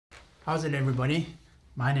How's it everybody?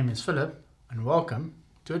 My name is Philip and welcome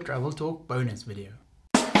to a Travel Talk bonus video.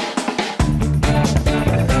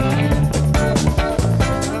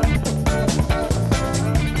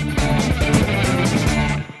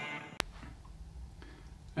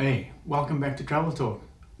 Hey, welcome back to Travel Talk,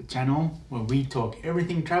 the channel where we talk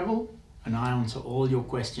everything travel and I answer all your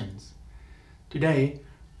questions. Today,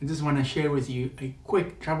 I just want to share with you a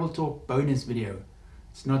quick Travel Talk bonus video.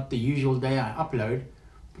 It's not the usual day I upload,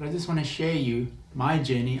 but I just want to share you my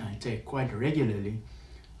journey I take quite regularly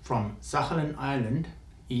from Sakhalin Island,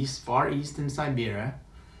 far east in Siberia,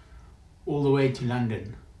 all the way to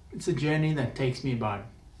London. It's a journey that takes me about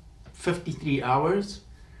 53 hours.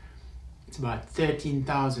 It's about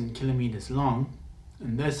 13,000 kilometers long,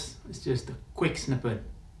 and this is just a quick snippet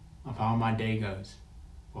of how my day goes.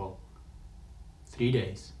 Well, 3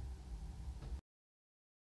 days.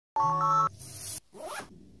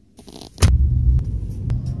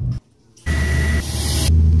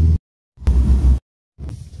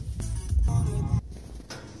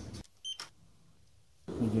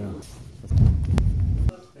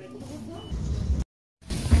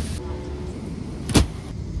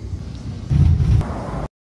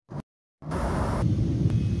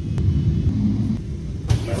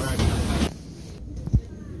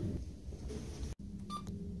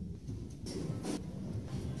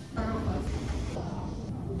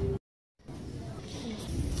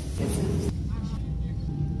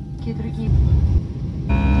 Какие другие?